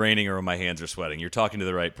anything when it's raining or when my hands are sweating. You're talking to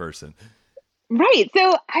the right person. Right.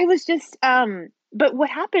 So I was just, but what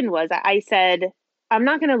happened was I said, I'm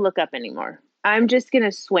not going to look up anymore. I'm just going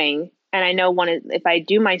to swing. And I know if I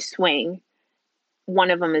do my swing,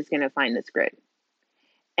 one of them is going to find this grid.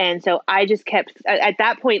 And so I just kept, at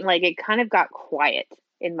that point, like it kind of got quiet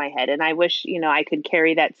in my head. And I wish, I could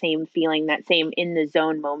carry that same feeling, that same in the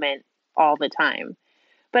zone moment all the time.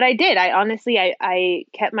 But I did. I honestly, I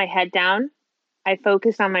kept my head down. I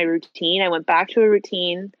focused on my routine. I went back to a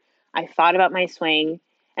routine. I thought about my swing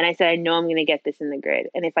and I said, I know I'm going to get this in the grid.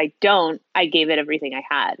 And if I don't, I gave it everything I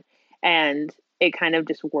had. And it kind of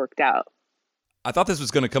just worked out. I thought this was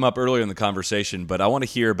going to come up earlier in the conversation, but I want to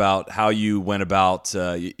hear about how you went about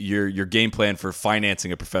your game plan for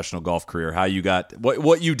financing a professional golf career. How you got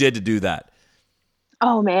what you did to do that.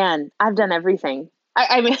 Oh man, I've done everything.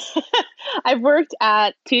 I mean, I've worked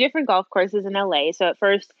at 2 different golf courses in LA. So at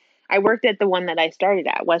first, I worked at the one that I started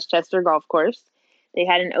at, Westchester Golf Course. They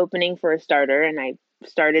had an opening for a starter, and I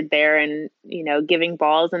started there and giving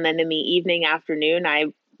balls. And then in the evening, afternoon, I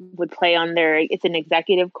would play on it's an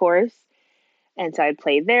executive course. And so I'd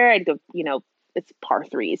play there. I'd go, it's par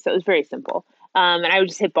 3. So it was very simple. And I would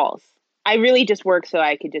just hit balls. I really just worked so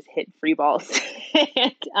I could just hit free balls.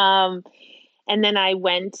 And then I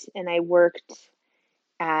went and I worked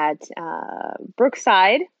at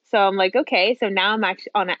Brookside. So I'm like, okay, so now I'm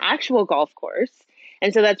actually on an actual golf course.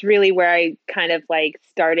 And so that's really where I kind of like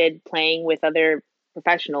started playing with other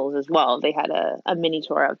professionals as well. They had a mini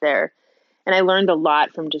tour out there. And I learned a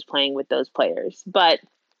lot from just playing with those players. But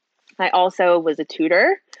I also was a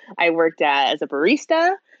tutor. I worked as a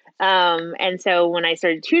barista. And so when I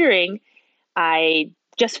started tutoring, I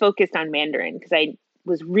just focused on Mandarin because I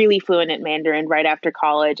was really fluent at Mandarin right after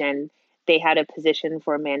college, and they had a position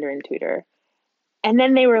for a Mandarin tutor. And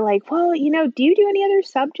then they were like, well, do you do any other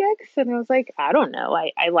subjects? And I was like, I don't know.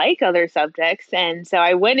 I like other subjects. And so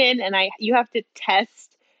I went in and you have to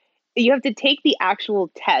take the actual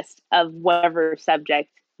test of whatever subject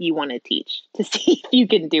you want to teach to see if you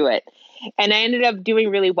can do it. And I ended up doing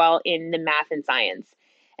really well in the math and science.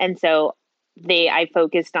 And so I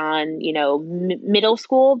focused on, middle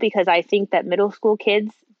school, because I think that middle school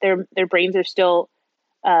kids, their brains are still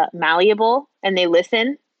malleable and they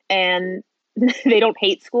listen and they don't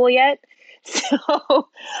hate school yet. So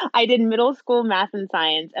I did middle school math and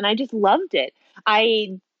science and I just loved it.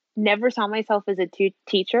 I never saw myself as a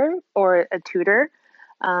teacher or a tutor,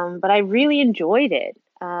 but I really enjoyed it,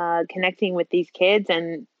 connecting with these kids.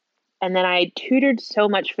 And then I tutored so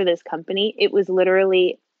much for this company. It was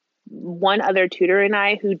literally one other tutor and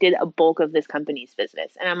I who did a bulk of this company's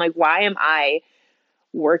business. And I'm like, why am I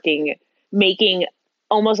making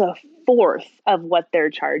almost a fourth of what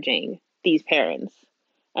they're charging these parents?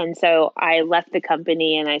 And so I left the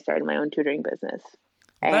company and I started my own tutoring business.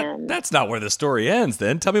 And that's not where the story ends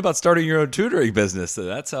then. Tell me about starting your own tutoring business.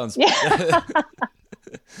 That sounds...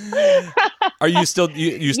 Are you still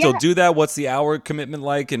still do that? What's the hour commitment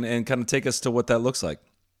like? And kind of take us to what that looks like.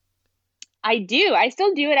 I do. I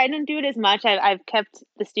still do it. I don't do it as much. I've kept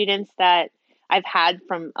the students that I've had,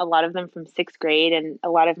 from a lot of them from 6th grade, and a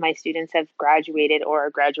lot of my students have graduated or are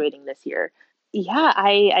graduating this year. Yeah,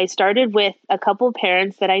 I started with a couple of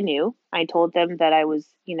parents that I knew. I told them that I was,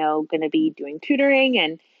 going to be doing tutoring,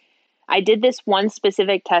 and I did this one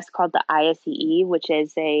specific test called the ISEE, which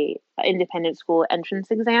is a independent school entrance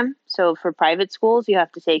exam. So for private schools, you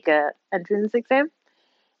have to take a entrance exam.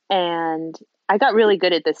 And I got really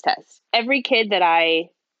good at this test. Every kid that I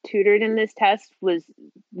tutored in this test was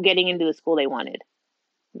getting into the school they wanted.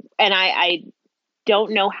 And I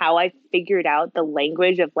don't know how I figured out the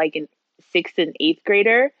language of like a sixth and eighth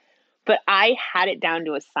grader, but I had it down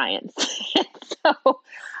to a science. So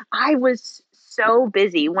I was so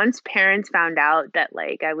busy. Once parents found out that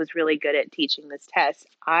like I was really good at teaching this test,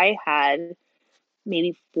 I had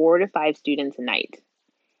maybe 4 to 5 students a night.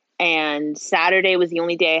 And Saturday was the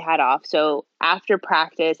only day I had off. So after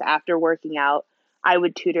practice, after working out, I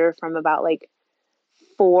would tutor from about like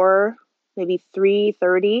 4, maybe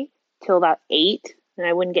 3:30 till about 8. And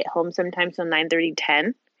I wouldn't get home sometimes till 9:30,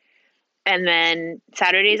 10. And then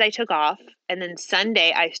Saturdays I took off. And then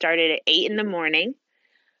Sunday I started at 8 in the morning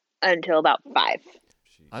until about 5.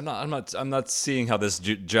 I'm not seeing how this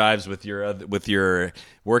jives with your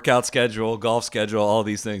workout schedule, golf schedule, all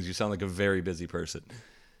these things. You sound like a very busy person.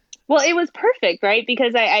 Well, it was perfect, right?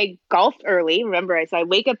 Because I golfed early. Remember, so I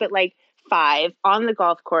wake up at like 5 on the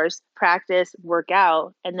golf course, practice, work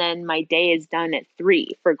out, and then my day is done at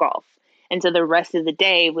 3 for golf. And so the rest of the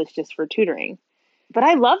day was just for tutoring. But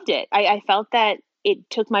I loved it. I felt that it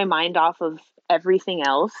took my mind off of everything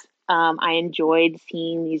else. I enjoyed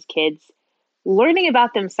seeing these kids learning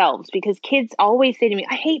about themselves because kids always say to me,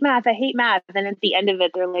 I hate math. And at the end of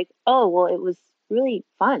it, they're like, oh, well, it was really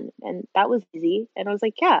fun. And that was easy. And I was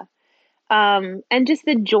like, yeah. And just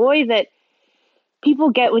the joy that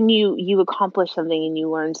people get when you accomplish something and you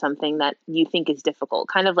learn something that you think is difficult,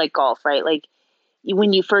 kind of like golf, right? Like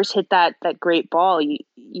when you first hit that great ball,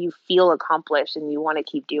 you feel accomplished and you want to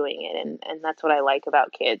keep doing it. And that's what I like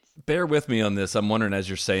about kids. Bear with me on this. I'm wondering, as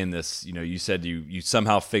you're saying this, you said you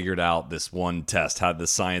somehow figured out this one test, how the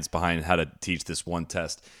science behind how to teach this one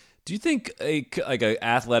test. Do you think a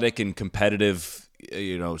athletic and competitive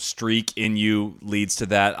streak in you leads to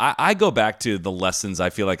that? I go back to the lessons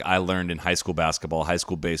I feel like I learned in high school basketball, high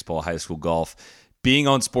school baseball, high school golf, being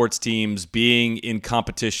on sports teams, being in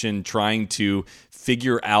competition, trying to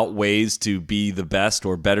figure out ways to be the best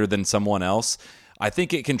or better than someone else. I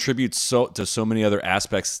think it contributes to so many other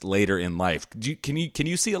aspects later in life. Can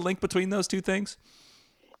you see a link between those two things?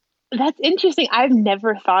 That's interesting. I've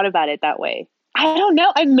never thought about it that way. I don't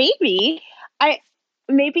know.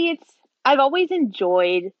 I've always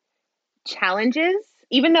enjoyed challenges.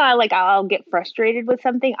 Even though I'll get frustrated with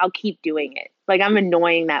something, I'll keep doing it. Like I'm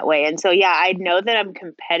annoying that way. And so yeah, I know that I'm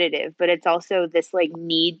competitive, but it's also this like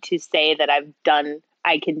need to say that I've done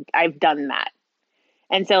that.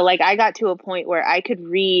 And so like I got to a point where I could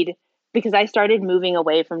read, because I started moving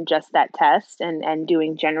away from just that test and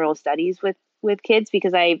doing general studies with kids,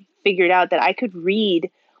 because I figured out that I could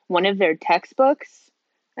read one of their textbooks.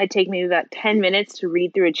 It'd take me about 10 minutes to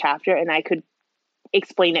read through a chapter and I could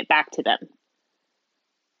explain it back to them.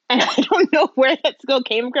 And I don't know where that skill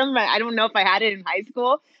came from. I don't know if I had it in high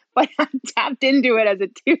school, but I tapped into it as a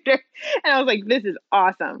tutor. And I was like, this is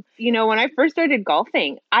awesome. When I first started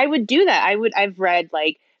golfing, I would do that. I've read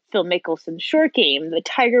like Phil Mickelson's Short Game, the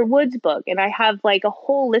Tiger Woods book. And I have like a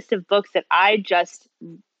whole list of books that I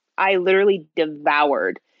literally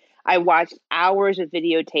devoured. I watched hours of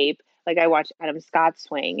videotape. Like I watched Adam Scott's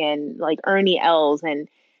swing and like Ernie Els. And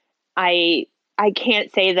I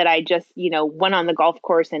can't say that I just, went on the golf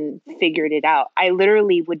course and figured it out. I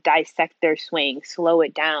literally would dissect their swing, slow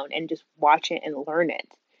it down, and just watch it and learn it.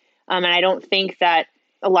 And I don't think that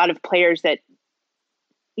a lot of players that,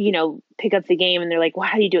 pick up the game and they're like, well,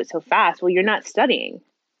 how do you do it so fast? Well, you're not studying.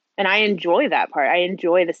 And I enjoy that part. I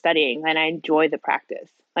enjoy the studying and I enjoy the practice.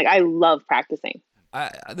 Like I love practicing.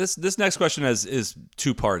 This next question is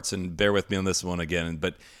 2 parts, and bear with me on this one again.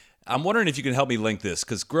 But I'm wondering if you can help me link this,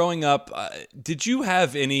 because growing up, did you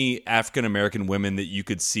have any African-American women that you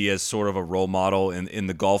could see as sort of a role model in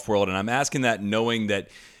the golf world? And I'm asking that knowing that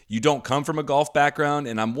you don't come from a golf background,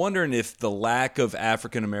 and I'm wondering if the lack of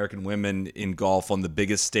African-American women in golf on the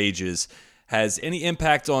biggest stages has any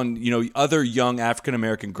impact on, other young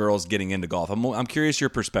African-American girls getting into golf. I'm curious your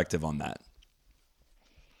perspective on that.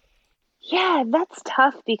 Yeah, that's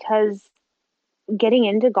tough because getting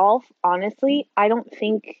into golf, honestly, I don't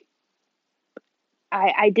think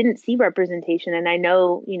I didn't see representation, and I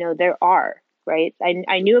know, there are, right?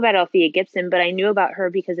 I knew about Althea Gibson, but I knew about her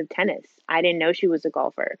because of tennis. I didn't know she was a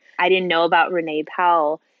golfer. I didn't know about Renee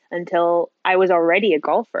Powell until I was already a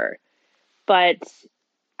golfer. But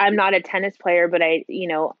I'm not a tennis player, but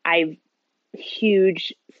I'm a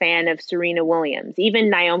huge fan of Serena Williams, even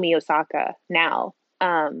Naomi Osaka now.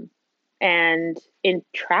 And in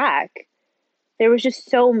track, there were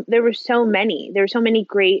so many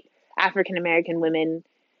great African-American women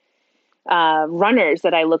runners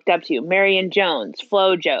that I looked up to: Marion Jones,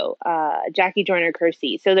 FloJo, Jackie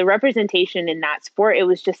Joyner-Kersee. So the representation in that sport, it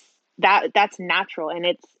was just that's natural, and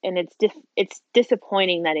it's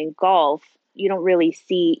disappointing that in golf you don't really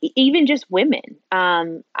see even just women.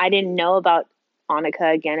 I didn't know about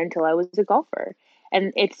Annika again until I was a golfer.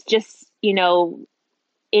 And it's just,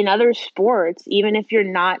 in other sports, even if you're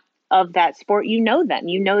not of that sport, you know them,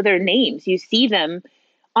 you know their names, you see them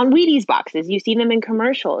on Wheaties boxes, you see them in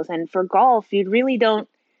commercials. And for golf, you don't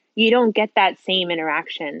get that same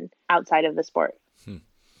interaction outside of the sport.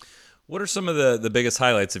 What are some of the biggest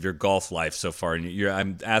highlights of your golf life so far? And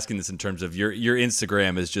I'm asking this in terms of your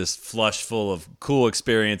Instagram is just flush full of cool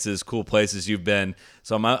experiences, cool places you've been.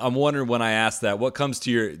 So I'm wondering, when I ask that, what comes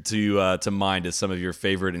to mind as some of your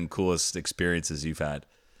favorite and coolest experiences you've had?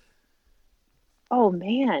 Oh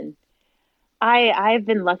man, I've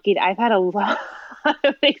been lucky. I've had a lot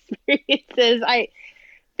of experiences.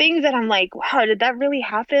 Things that I'm like, wow, did that really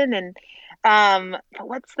happen? And but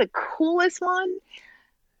what's the coolest one?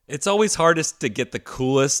 It's always hardest to get the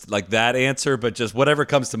coolest, like that answer, but just whatever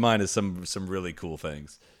comes to mind is some really cool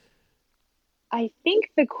things. I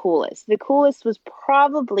think the coolest was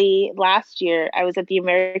probably last year. I was at the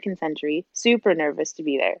American Century, super nervous to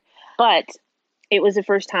be there, but it was the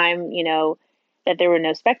first time, that there were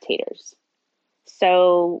no spectators.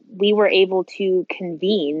 So we were able to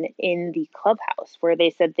convene in the clubhouse where they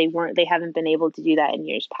said they haven't been able to do that in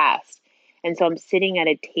years past. And so I'm sitting at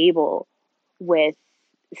a table with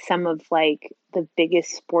some of like the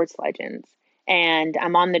biggest sports legends. And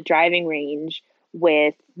I'm on the driving range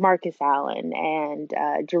with Marcus Allen and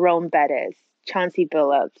Jerome Bettis, Chauncey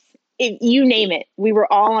Billups, you name it. We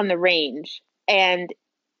were all on the range, and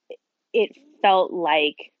it felt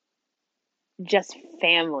like just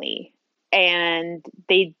family. And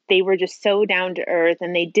they were just so down to earth,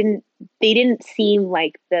 and they didn't seem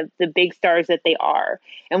like the big stars that they are.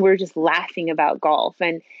 And we were just laughing about golf.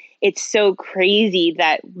 And it's so crazy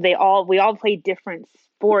that we all play different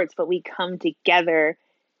sports, but we come together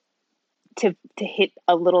to hit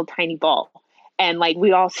a little tiny ball. And like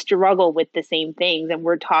we all struggle with the same things, and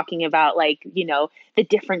we're talking about like, the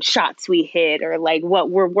different shots we hit or like what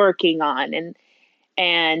we're working on.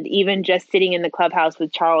 And even just sitting in the clubhouse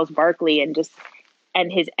with Charles Barkley and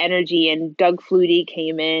his energy, and Doug Flutie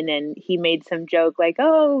came in and he made some joke like,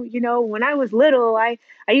 oh, when I was little, I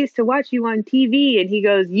used to watch you on TV. And he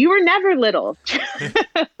goes, you were never little.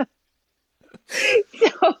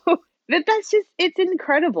 It's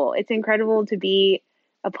incredible. It's incredible to be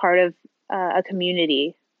a part of a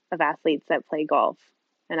community of athletes that play golf.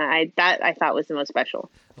 And I thought was the most special.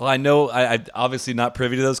 Well, I know I'm obviously not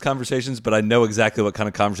privy to those conversations, but I know exactly what kind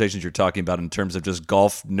of conversations you're talking about in terms of just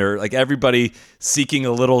golf nerd, like everybody seeking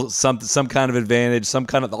a little some kind of advantage, some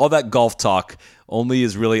kind of all that golf talk only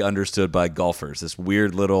is really understood by golfers. This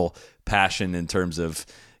weird little passion in terms of,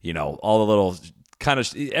 all the little kind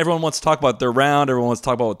of everyone wants to talk about their round, everyone wants to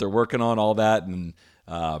talk about what they're working on, all that, and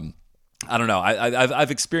I don't know.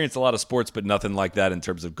 I've experienced a lot of sports, but nothing like that in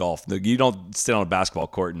terms of golf. You don't sit on a basketball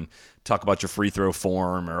court and talk about your free throw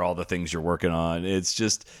form or all the things you're working on. It's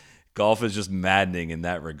just golf is just maddening in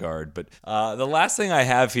that regard. But the last thing I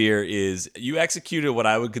have here is you executed what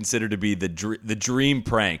I would consider to be the dream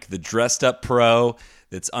prank, the dressed up pro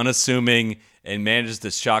that's unassuming and manages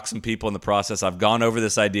to shock some people in the process. I've gone over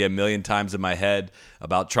this idea a million times in my head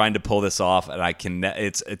about trying to pull this off, and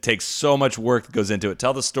it takes so much work that goes into it.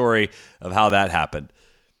 Tell the story of how that happened.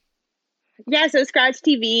 Yeah, so Scratch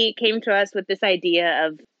TV came to us with this idea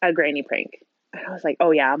of a granny prank. And I was like,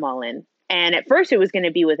 oh yeah, I'm all in. And at first it was going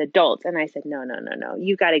to be with adults. And I said, no,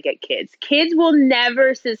 you got to get kids. Kids will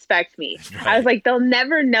never suspect me. Right. I was like, they'll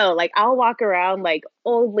never know. Like I'll walk around like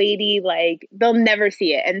old lady, like they'll never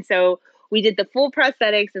see it. And so we did the full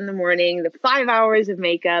prosthetics in the morning, the 5 hours of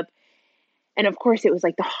makeup. And of course it was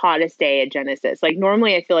like the hottest day at Genesis. Like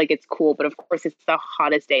normally I feel like it's cool, but of course it's the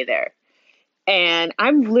hottest day there. And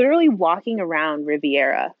I'm literally walking around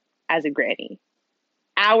Riviera as a granny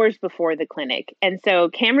hours before the clinic. And so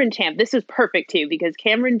Cameron Champ, this was perfect too, because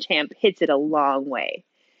Cameron Champ hits it a long way.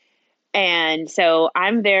 And so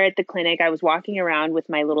I'm there at the clinic. I was walking around with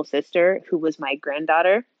my little sister, who was my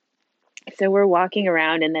granddaughter. So we're walking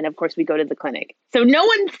around, and then of course we go to the clinic. So no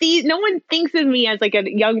one thinks of me as like a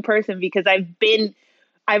young person because I've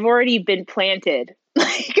already been planted.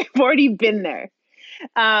 Like I've already been there.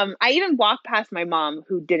 I even walked past my mom,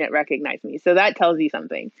 who didn't recognize me. So that tells you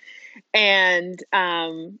something. And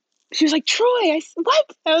she was like, Troy,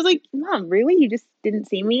 what? I was like, Mom, really? You just didn't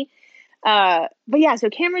see me? But yeah,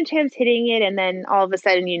 so Cameron Champ's hitting it. And then all of a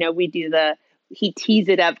sudden, we do he tees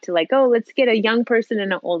it up to like, oh, let's get a young person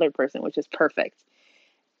and an older person, which is perfect.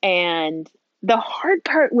 And the hard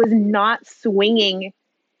part was not swinging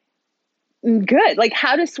good. Like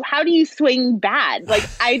how do you swing bad? Like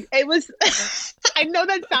it was, I know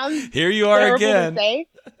that sounds here you are again. To say.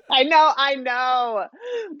 I know.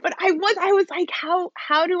 But I was like,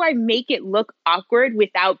 how do I make it look awkward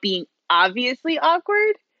without being obviously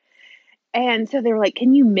awkward? And so they were like,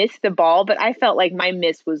 can you miss the ball? But I felt like my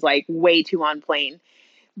miss was like way too on plane.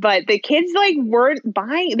 But the kids like weren't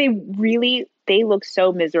buying. They looked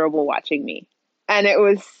so miserable watching me. And it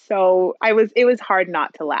was hard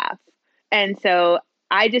not to laugh. And so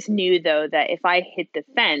I just knew though that if I hit the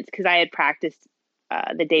fence, because I had practiced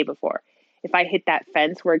the day before, if I hit that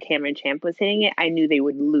fence where Cameron Champ was hitting it, I knew they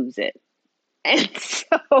would lose it. And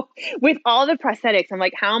so with all the prosthetics, I'm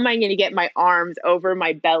like, how am I going to get my arms over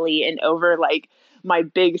my belly and over like my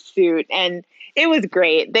big suit? And it was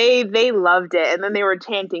great. They loved it. And then they were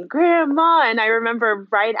chanting, Grandma. And I remember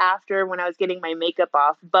right after when I was getting my makeup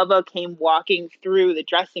off, Bubba came walking through the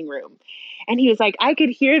dressing room. And he was like, I could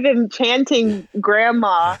hear them chanting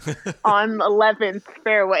Grandma on 11th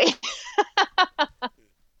fairway.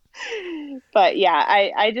 But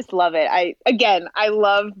yeah, I just love it. I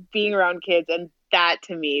love being around kids, and that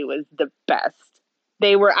to me was the best.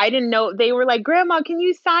 I didn't know, they were like, Grandma, can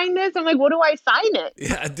you sign this? I'm like, what do I sign it?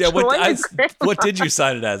 Yeah. What did you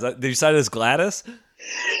sign it as? Did you sign it as Gladys?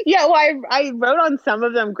 Yeah, well, I wrote on some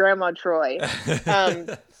of them Grandma Troy.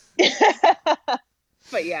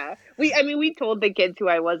 But yeah, we told the kids who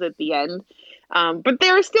I was at the end. But they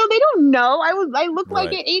don't know. I look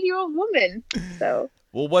like an 80-year-old woman. So.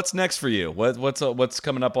 Well, what's next for you? What's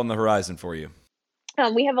coming up on the horizon for you?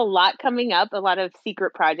 We have a lot coming up, a lot of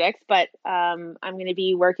secret projects, but I'm going to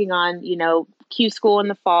be working on, Q School in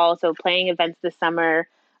the fall, so playing events this summer.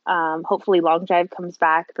 Hopefully Long Drive comes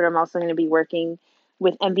back, but I'm also going to be working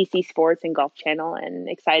with NBC Sports and Golf Channel, and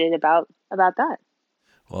excited about that.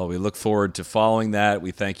 Well, we look forward to following that.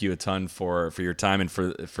 We thank you a ton for your time, and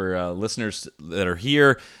for listeners that are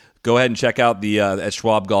here. Go ahead and check out at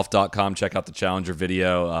schwabgolf.com. Check out the Challenger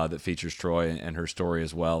video that features Troy and her story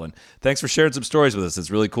as well. And thanks for sharing some stories with us.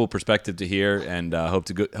 It's really cool perspective to hear, and hope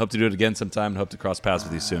to do it again sometime, and hope to cross paths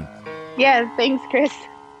with you soon. Yeah, thanks, Chris.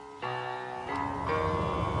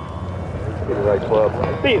 Be the right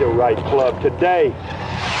club. Be the right club today.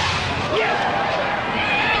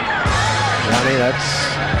 Johnny, that's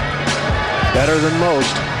better than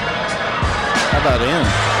most. How about in?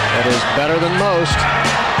 That is better than most.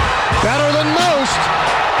 Better than most.